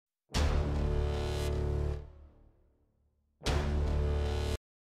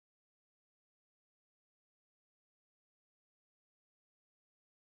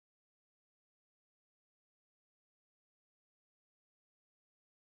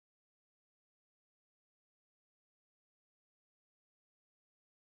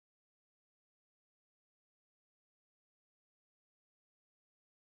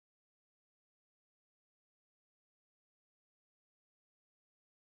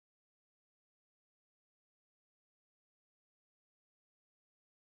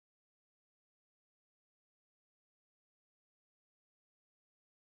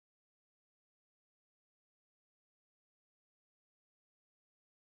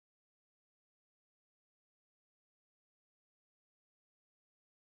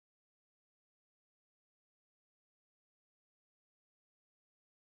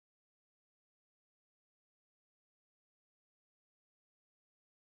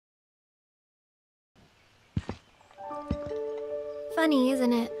Funny,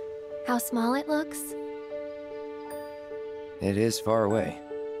 isn't it? How small it looks? It is far away.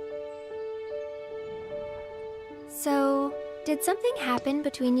 So, did something happen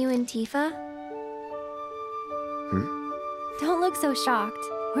between you and Tifa? Don't look so shocked.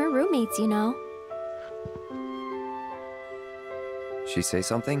 We're roommates, you know. She say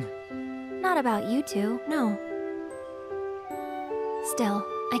something? Not about you two, no. Still,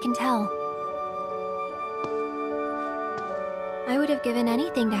 I can tell. I would have given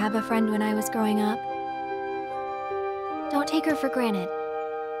anything to have a friend when I was growing up. Don't take her for granted.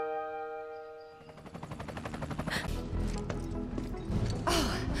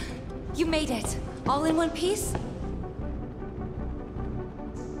 Oh, you made it. All in one piece?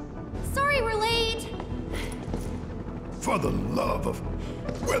 Sorry we're late! For the love of...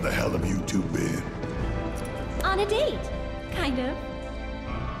 Where the hell have you two been? On a date, kind of.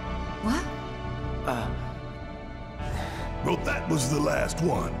 What? Well, that was the last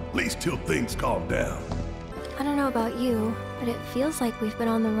one. At least till things calm down. I don't know about you, but it feels like we've been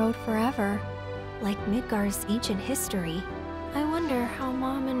on the road forever. Like Midgar's ancient history. I wonder how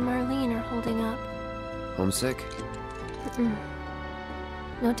Mom and Marlene are holding up. Homesick?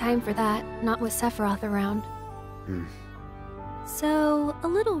 No time for that, not with Sephiroth around. So, a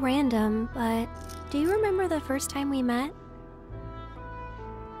little random, but do you remember the first time we met?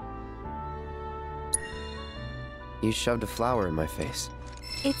 You shoved a flower in my face.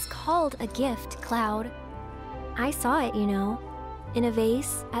 It's called a gift, Cloud. I saw it, you know, in a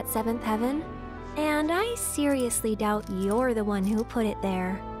vase at 7th Heaven, and I seriously doubt you're the one who put it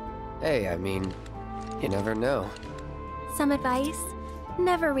there. Hey, I mean, you never know. Some advice?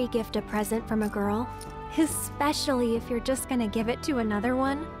 Never re-gift a present from a girl, especially if you're just gonna give it to another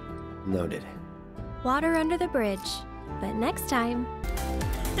one. Noted. Water under the bridge, but next time...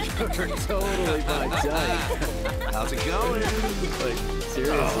 You're totally my type. How's it going? Like,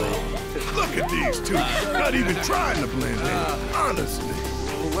 seriously. Look at these two. Not even trying to blend in. Honestly.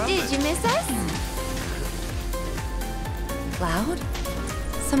 Did you miss us? Cloud?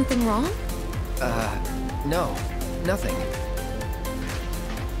 Something wrong? No. Nothing.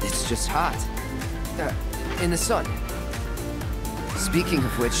 It's just hot. In the sun. Speaking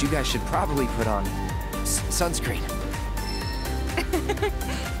of which, you guys should probably put on sunscreen.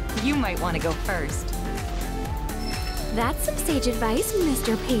 You might want to go first. That's some sage advice,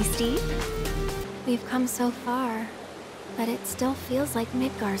 Mr. Pasty. We've come so far, but it still feels like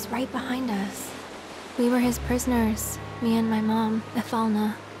Midgar's right behind us. We were his prisoners, me and my mom,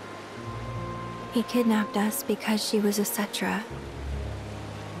 Ifalna. He kidnapped us because she was a Cetra,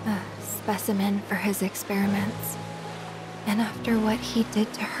 a specimen for his experiments. And after what he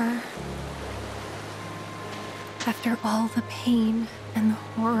did to her, after all the pain and the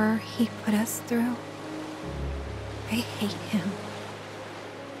horror he put us through, I hate him.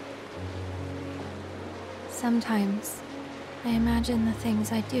 Sometimes, I imagine the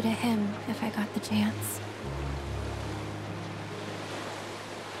things I'd do to him if I got the chance.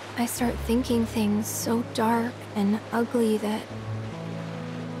 I start thinking things so dark and ugly that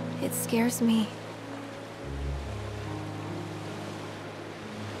it scares me.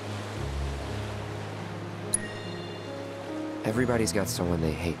 Everybody's got someone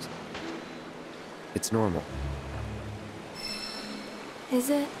they hate. It's normal. Is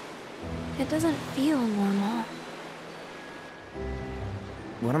it? It doesn't feel normal.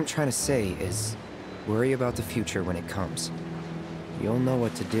 What I'm trying to say is, worry about the future when it comes. You'll know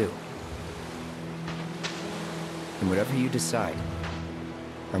what to do. And whatever you decide,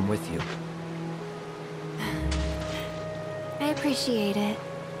 I'm with you. I appreciate it.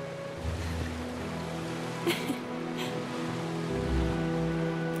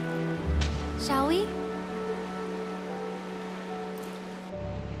 Shall we?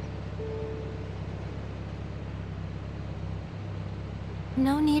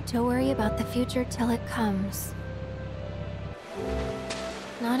 No need to worry about the future till it comes.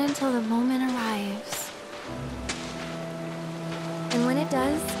 Not until the moment arrives. And when it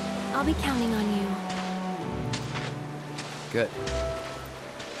does, I'll be counting on you. Good.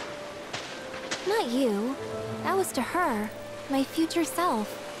 Not you. That was to her, my future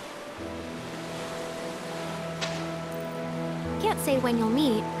self. Can't say when you'll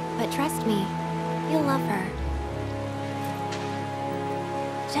meet, but trust me, you'll love her.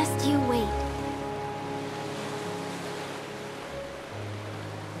 Just you wait.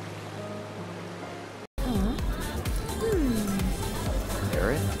 Huh?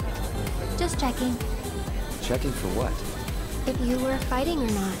 Aerith? Just checking. Checking for what? If you were fighting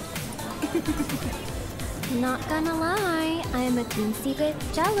or not. Not gonna lie, I'm a teensy bit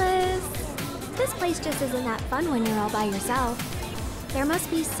jealous. This place just isn't that fun when you're all by yourself. There must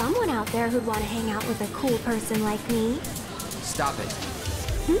be someone out there who'd want to hang out with a cool person like me. Stop it.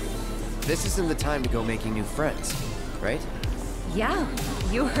 This isn't the time to go making new friends, right? Yeah,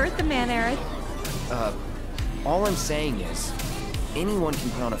 you heard the man, Aerith. All I'm saying is, anyone can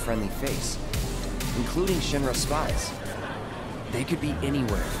put on a friendly face, including Shinra spies. They could be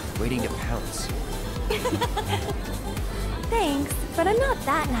anywhere, waiting to pounce. Thanks, but I'm not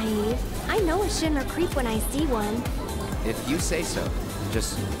that naive. I know a Shinra creep when I see one. If you say so,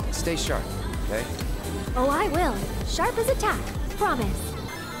 just stay sharp, okay? Oh, I will. Sharp as a tack. Promise.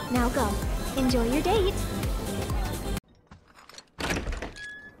 Now go. Enjoy your date.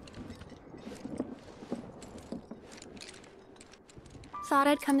 Thought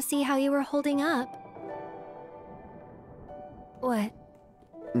I'd come see how you were holding up. What?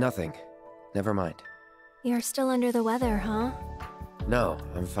 Nothing. Never mind. You're still under the weather, huh? No,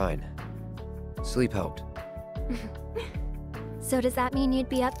 I'm fine. Sleep helped. So does that mean you'd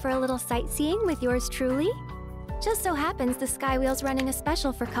be up for a little sightseeing with yours truly? Just so happens the Skywheel's running a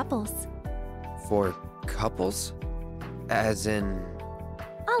special for couples. For couples? As in...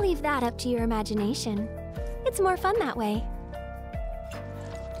 I'll leave that up to your imagination. It's more fun that way.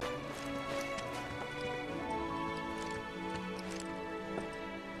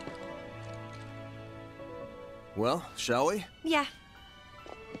 Well, shall we? Yeah.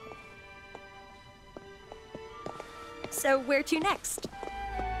 So where to next?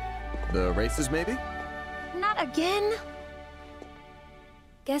 The races, maybe? Not again.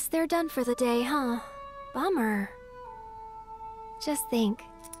 Guess they're done for the day, huh? Bummer. Just think,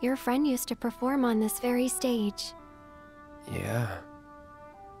 your friend used to perform on this very stage. Yeah.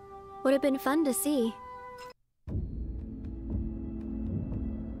 Would have been fun to see.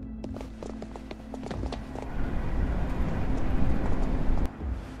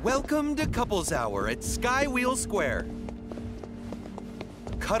 Welcome to Couples Hour at Skywheel Square.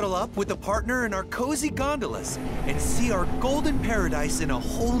 Cuddle up with a partner in our cozy gondolas and see our golden paradise in a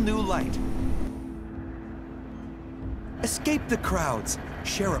whole new light. Escape the crowds,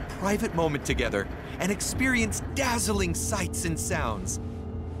 share a private moment together, and experience dazzling sights and sounds.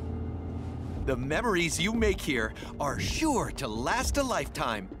 The memories you make here are sure to last a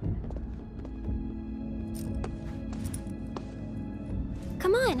lifetime.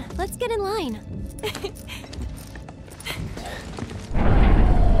 Come on, let's get in line.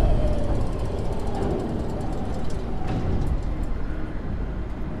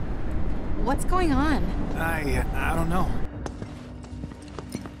 What's going on? I don't know.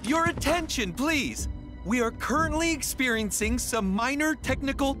 Your attention, please! We are currently experiencing some minor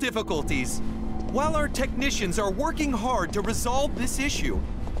technical difficulties. While our technicians are working hard to resolve this issue,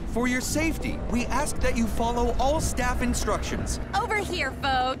 for your safety, we ask that you follow all staff instructions. Over here,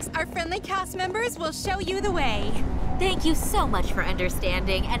 folks. Our friendly cast members will show you the way. Thank you so much for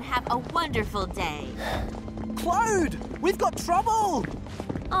understanding, and have a wonderful day. Cloud! We've got trouble!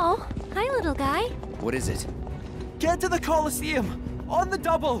 Oh, hi little guy. What is it? Get to the Coliseum! On the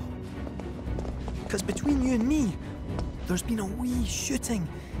double! Because between you and me, there's been a wee shooting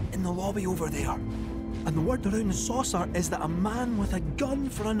in the lobby over there. And the word around the saucer is that a man with a gun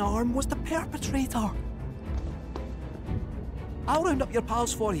for an arm was the perpetrator. I'll round up your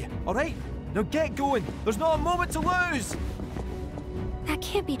pals for you, alright? Now get going. There's not a moment to lose! That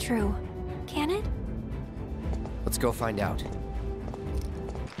can't be true. Can it? Let's go find out.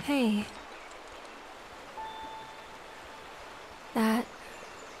 Hey. That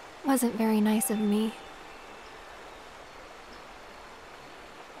wasn't very nice of me.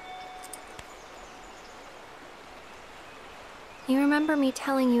 You remember me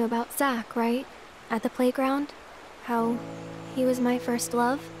telling you about Zach, right? At the playground? How he was my first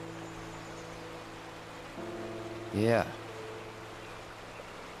love? Yeah.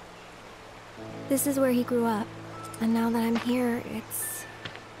 This is where he grew up. And now that I'm here, it's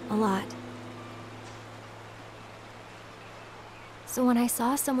a lot. So when I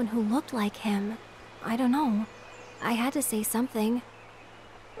saw someone who looked like him, I don't know, I had to say something.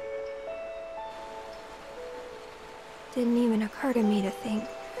 Didn't even occur to me to think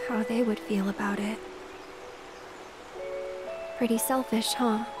how they would feel about it. Pretty selfish,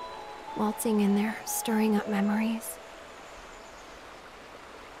 huh? Waltzing in there, stirring up memories.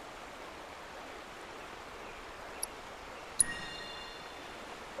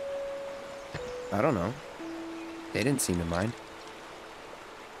 I don't know. They didn't seem to mind.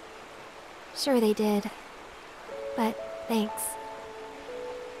 Sure they did. But thanks.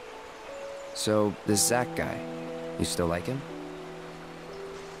 So, this Zach guy, you still like him?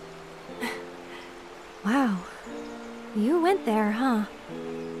 Wow. You went there, huh?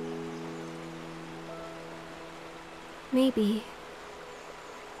 Maybe.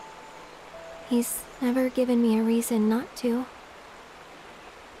 He's never given me a reason not to.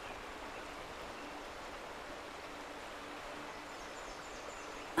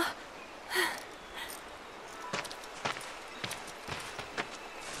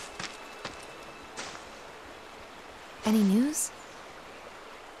 Any news?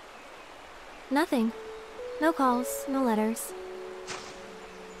 Nothing. No calls, no letters.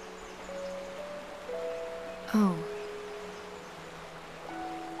 Oh.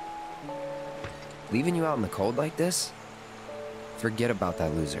 Leaving you out in the cold like this? Forget about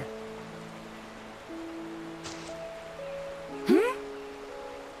that loser.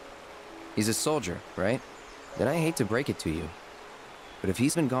 He's a soldier, right? Then I hate to break it to you. But if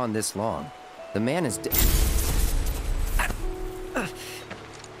he's been gone this long, the man is dead.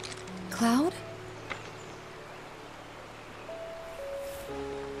 Cloud?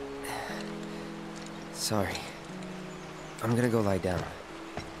 Sorry. I'm gonna go lie down.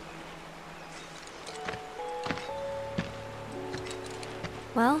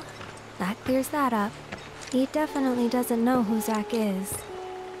 Well, that clears that up. He definitely doesn't know who Zack is.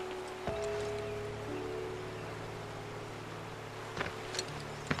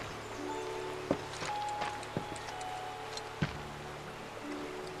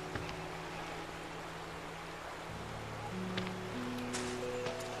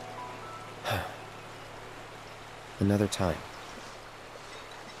 Another time.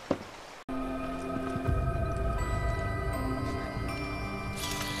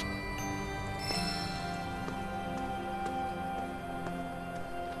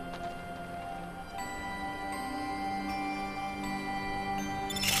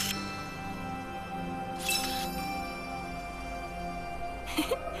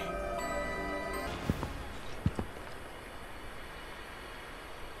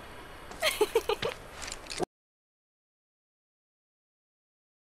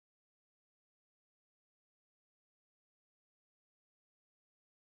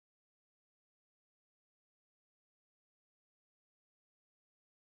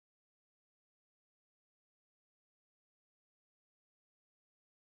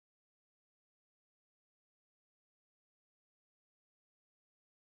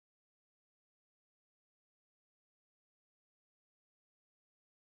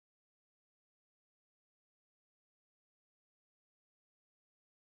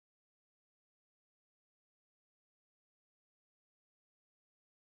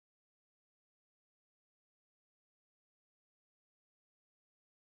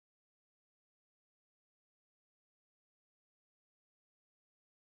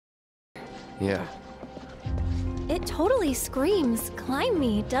 Yeah. It totally screams, climb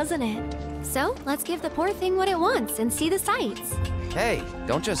me, doesn't it? So, let's give the poor thing what it wants and see the sights. Hey,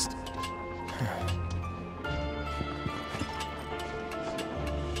 don't just...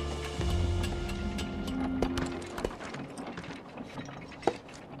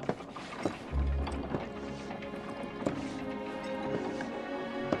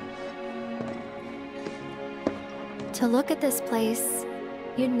 To look at this place,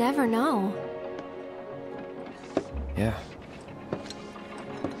 you'd never know. Yeah.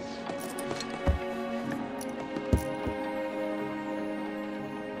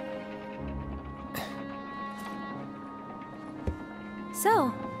 So,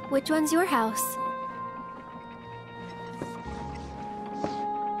 which one's your house?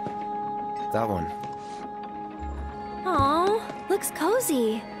 That one. Aw, looks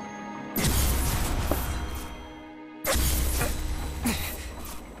cozy.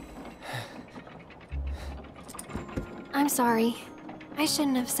 I'm sorry. I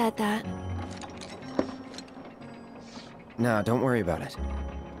shouldn't have said that. Nah, don't worry about it.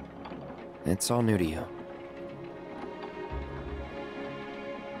 It's all new to you.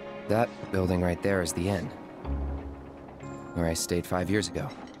 That building right there is the inn. Where I stayed 5 years ago.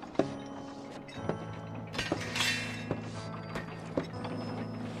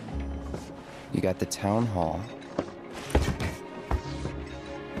 You got the town hall,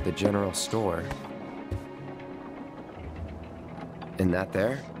 the general store, and that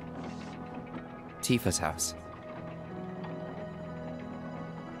there? Tifa's house.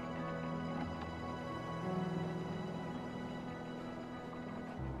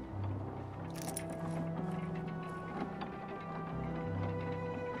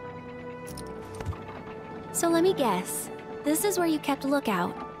 So let me guess. This is where you kept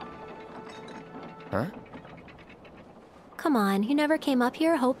lookout. Huh? Come on, you never came up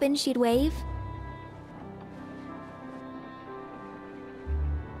here hoping she'd wave?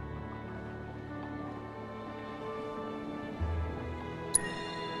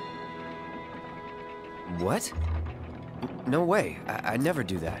 What? No way. I'd never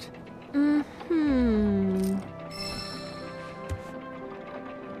do that. Mm-hmm.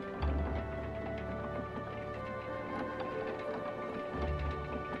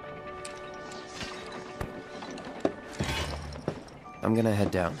 I'm gonna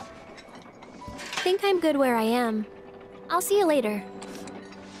head down. Think I'm good where I am. I'll see you later.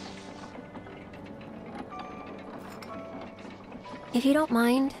 If you don't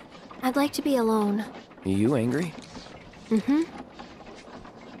mind, I'd like to be alone. You angry? Mm-hmm.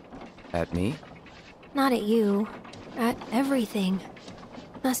 At me? Not at you. At everything.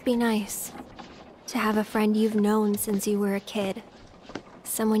 Must be nice to have a friend you've known since you were a kid.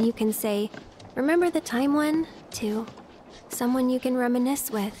 Someone you can say, "Remember the time when?" to. Someone you can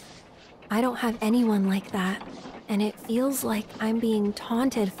reminisce with. I don't have anyone like that, and it feels like I'm being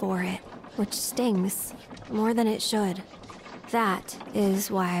taunted for it, which stings more than it should. That is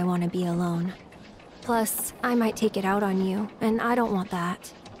why I want to be alone. Plus, I might take it out on you, and I don't want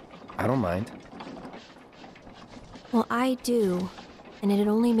that. I don't mind. Well, I do, and it'd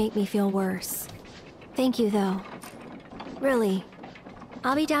only make me feel worse. Thank you, though. Really.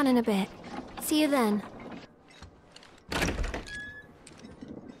 I'll be down in a bit. See you then.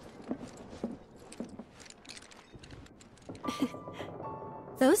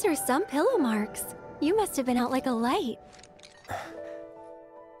 Those are some pillow marks. You must have been out like a light.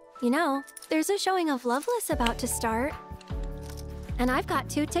 You know, there's a showing of Loveless about to start. And I've got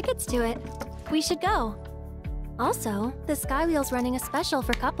 2 tickets to it. We should go. Also, the Skywheel's running a special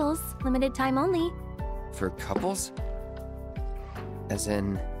for couples, limited time only. For couples? As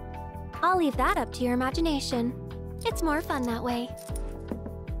in... I'll leave that up to your imagination. It's more fun that way.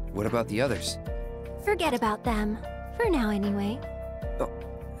 What about the others? Forget about them. For now, anyway. Oh.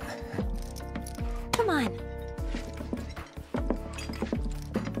 Come on.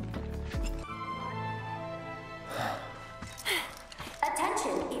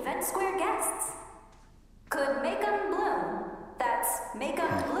 Attention, Event Square guests. Could make 'em bloom. That's make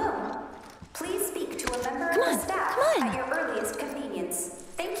 'em bloom. Please speak to a member of the staff at your earliest convenience.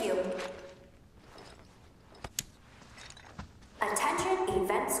 Thank you. Attention,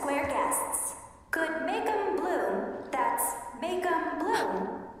 Event Square guests. Could make 'em bloom. That's make 'em bloom.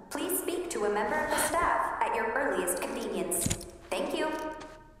 Please speak to a member of the staff at your earliest convenience. Thank you.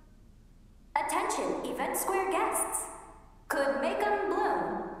 Attention, Event Square guests. Could make 'em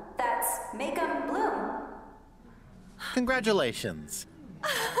bloom. That's make 'em bloom. Congratulations.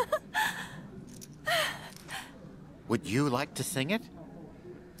 Would you like to sing it?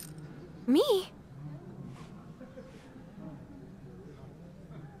 Me?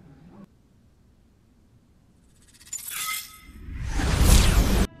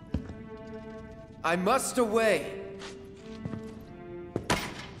 I must away!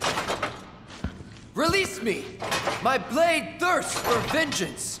 Release me! My blade thirsts for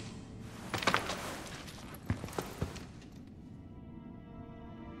vengeance!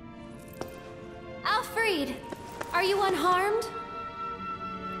 Alfred! Are you unharmed?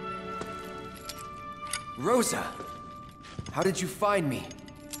 Rosa! How did you find me?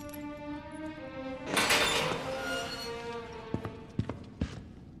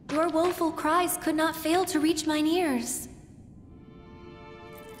 Your woeful cries could not fail to reach mine ears.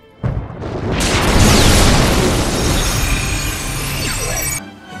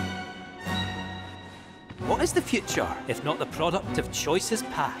 What is the future, if not the product of choices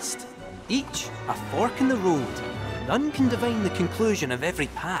past? Each a fork in the road. None can divine the conclusion of every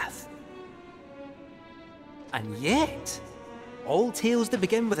path. And yet, all tales that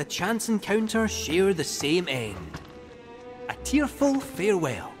begin with a chance encounter share the same end. A tearful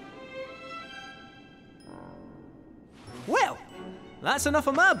farewell. Well, that's enough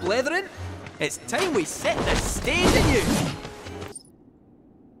of my blethering. It's time we set the stage anew.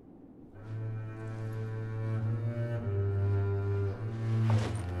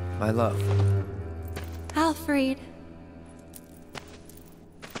 My love. Alfred.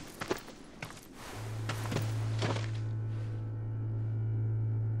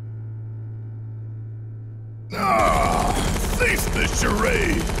 Cease this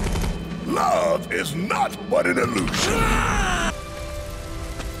charade! Love is not but an illusion!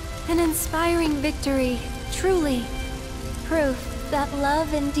 An inspiring victory, truly. Proof that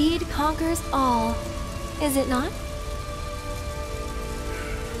love indeed conquers all, is it not?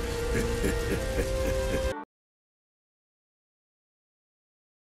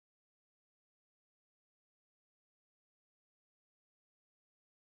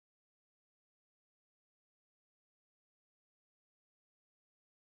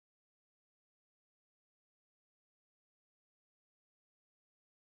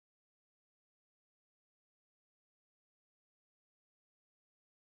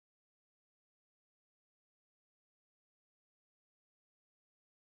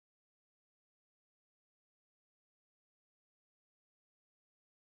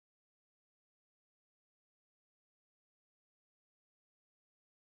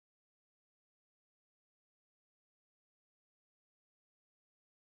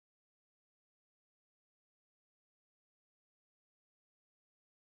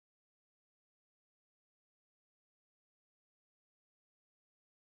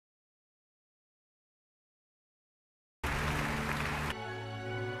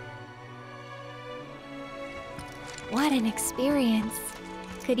 What an experience.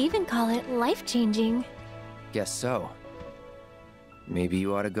 Could even call it life-changing. Guess so. Maybe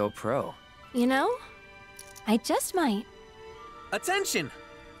you ought to go pro. You know, I just might. Attention!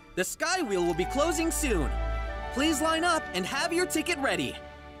 The Sky Wheel will be closing soon. Please line up and have your ticket ready.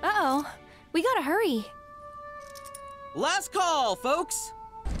 Uh-oh, we gotta hurry. Last call, folks!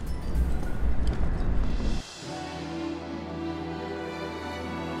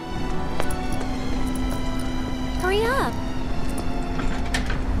 Hurry up.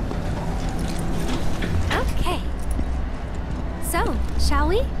 Okay. So, shall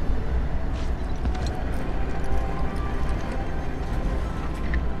we?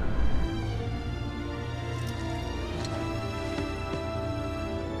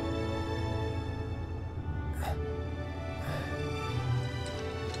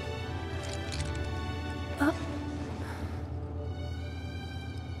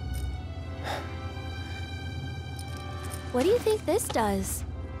 What do you think this does?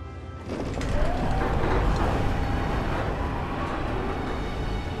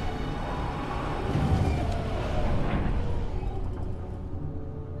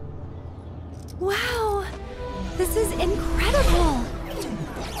 Wow! This is incredible!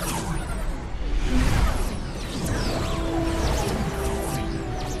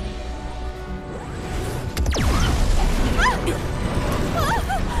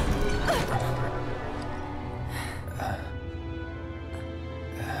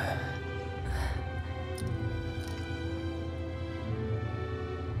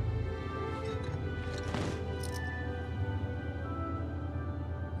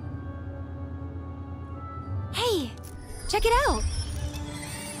 Hey, check it out!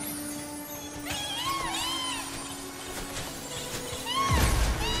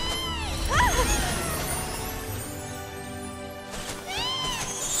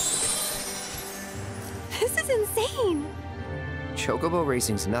 This is insane! Chocobo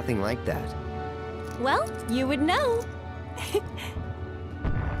racing's nothing like that. Well, you would know.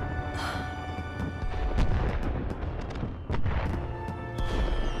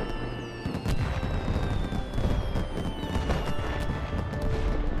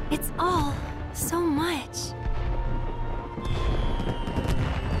 It's all so much.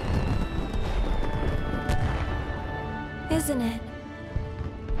 Isn't it?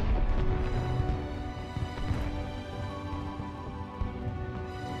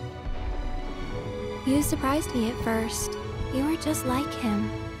 You surprised me at first. You were just like him,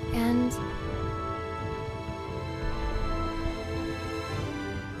 and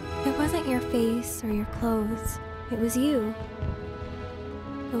it wasn't your face or your clothes. It was you.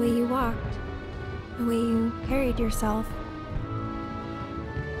 The way you walked, the way you carried yourself.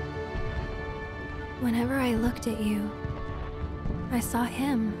 Whenever I looked at you, I saw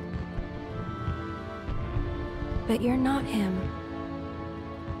him. But you're not him.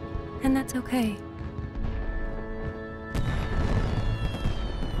 And that's okay.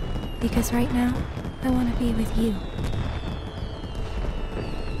 Because right now, I want to be with you.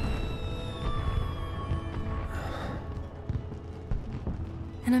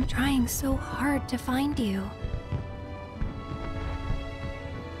 And I'm trying so hard to find you.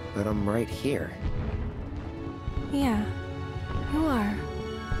 But I'm right here. Yeah, you are.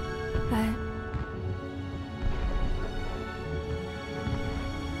 But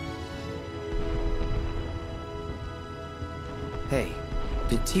hey,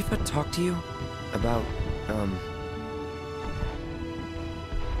 did Tifa talk to you about,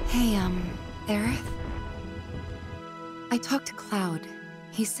 Hey, Aerith? I talked to Cloud.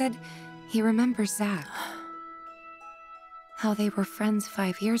 He said he remembers Zack. How they were friends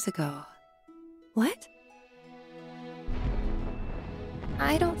 5 years ago. what?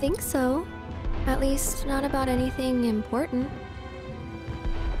 I don't think so. At least not about anything important.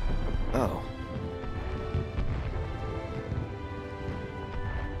 oh.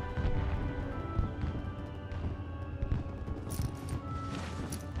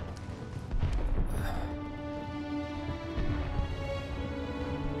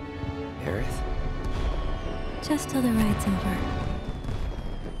 Aerith? Just till the ride's over.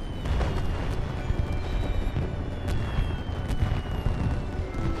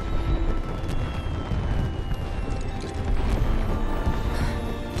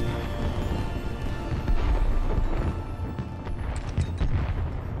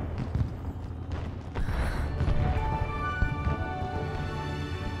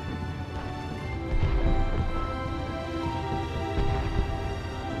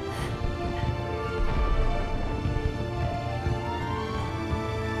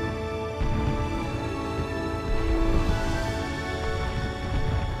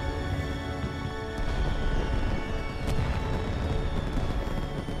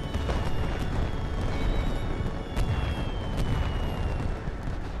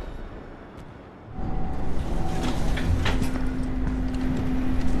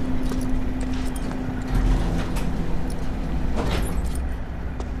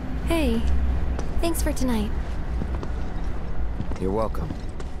 Hey, thanks for tonight. You're welcome,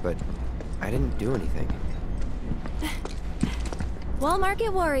 but I didn't do anything. Wall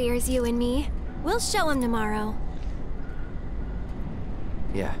Market Warriors, you and me. We'll show 'em tomorrow.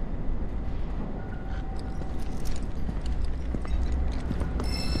 Yeah.